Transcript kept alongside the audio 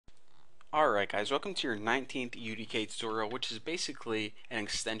Alright guys, welcome to your 19th UDK tutorial, which is basically an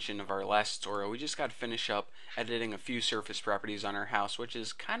extension of our last tutorial. We just got to finish up editing a few surface properties on our house, which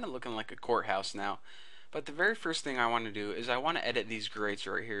is kind of looking like a courthouse now. But the very first thing I want to do is I want to edit these grates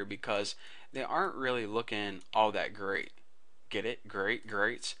right here because they aren't really looking all that great. Get it? Great,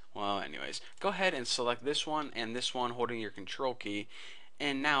 grates? Well, anyways, go ahead and select this one and this one holding your control key.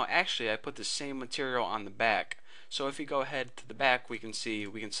 And now actually I put the same material on the back. So if you go ahead to the back, we can see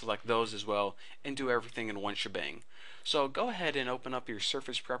we can select those as well and do everything in one shebang. So go ahead and open up your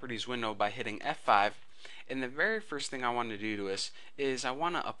surface properties window by hitting F5, and the very first thing I want to do to this is I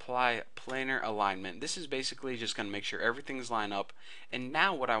want to apply planar alignment. This is basically just going to make sure everything's lined up, and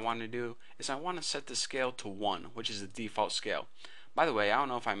now what I want to do is I want to set the scale to 1, which is the default scale. By the way, I don't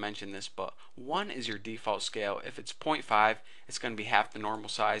know if I mentioned this, but 1 is your default scale. If it's 0.5, it's going to be half the normal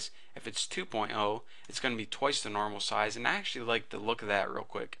size. If it's 2.0, it's going to be twice the normal size. And I actually like the look of that real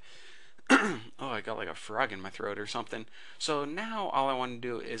quick. Oh, I got like a frog in my throat or something. So now all I want to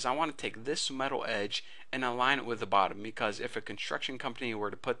do is I want to take this metal edge and align it with the bottom, because if a construction company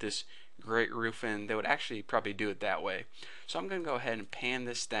were to put this great roof in, they would actually probably do it that way. So I'm going to go ahead and pan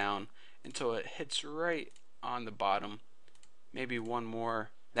this down until it hits right on the bottom. Maybe one more.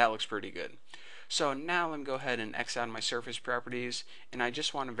 That looks pretty good. So now let me go ahead and X out my surface properties, and I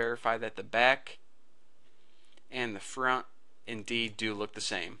just want to verify that the back and the front indeed do look the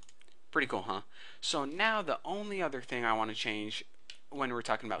same. Pretty cool, huh? So now the only other thing I want to change when we're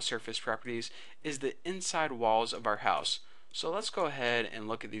talking about surface properties is the inside walls of our house. So let's go ahead and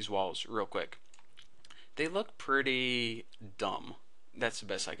look at these walls real quick. They look pretty dumb. That's the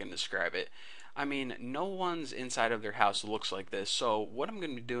best I can describe it. I mean, no one's inside of their house looks like this. So what I'm going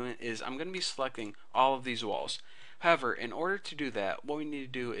to be doing is I'm going to be selecting all of these walls. However, in order to do that, what we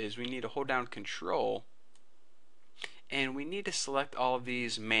need to do is we need to hold down Control, and we need to select all of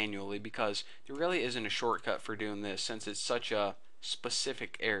these manually, because there really isn't a shortcut for doing this since it's such a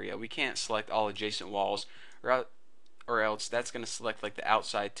specific area. We can't select all adjacent walls, or else that's going to select like the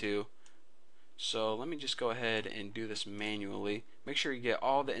outside too. So let me just go ahead and do this manually. Make sure you get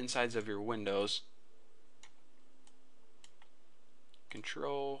all the insides of your windows.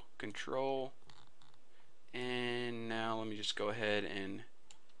 Control, Control, and now let me just go ahead and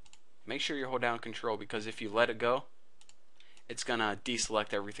make sure you hold down Control, because if you let it go, it's gonna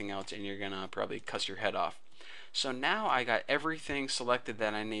deselect everything else and you're gonna probably cuss your head off. So now I got everything selected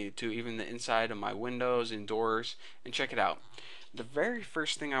that I needed to, even the inside of my windows and doors, and check it out. The very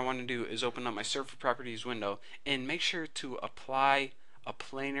first thing I want to do is open up my surface properties window and make sure to apply a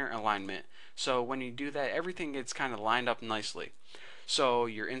planar alignment. So when you do that, everything gets kind of lined up nicely. So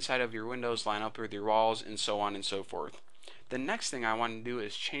your inside of your windows line up with your walls, and so on and so forth. The next thing I want to do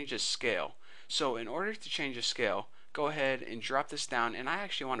is change the scale. So in order to change the scale, go ahead and drop this down, and I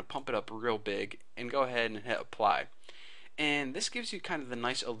actually want to pump it up real big, and go ahead and hit apply. And this gives you kind of the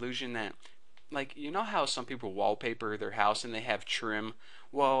nice illusion that, like, you know how some people wallpaper their house and they have trim?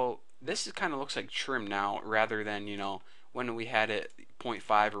 Well, this kind of looks like trim now, rather than, you know, when we had it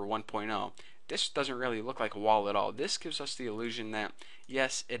 0.5 or 1.0. This doesn't really look like a wall at all. This gives us the illusion that,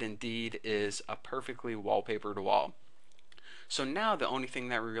 yes, it indeed is a perfectly wallpapered wall. So now the only thing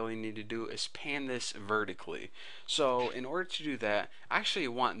that we really need to do is pan this vertically. So in order to do that, I actually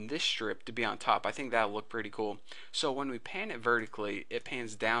want this strip to be on top. I think that'll look pretty cool. So when we pan it vertically, it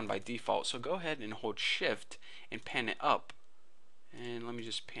pans down by default. So go ahead and hold Shift and pan it up. And let me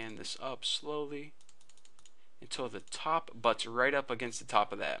just pan this up slowly until the top butts right up against the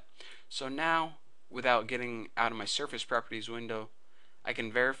top of that. So now, without getting out of my surface properties window, I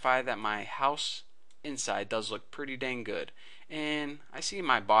can verify that my house inside does look pretty dang good. And I see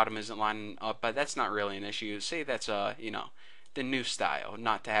my bottom isn't lining up, but that's not really an issue. Say that's you know, the new style,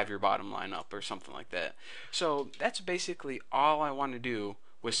 not to have your bottom line up or something like that. So that's basically all I want to do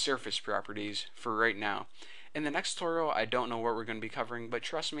with surface properties for right now. In the next tutorial, I don't know what we're going to be covering, but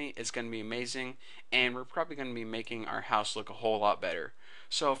trust me, it's going to be amazing, and we're probably going to be making our house look a whole lot better.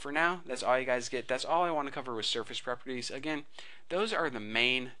 So for now, that's all you guys get. That's all I want to cover with surface properties. Again, those are the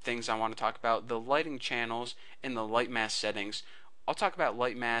main things I want to talk about: the lighting channels and the light mask settings. I'll talk about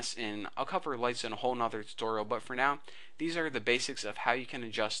light masks and I'll cover lights in a whole nother tutorial, but for now, these are the basics of how you can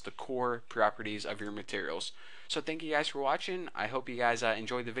adjust the core properties of your materials. So thank you guys for watching. I hope you guys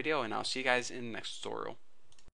enjoyed the video, and I'll see you guys in the next tutorial.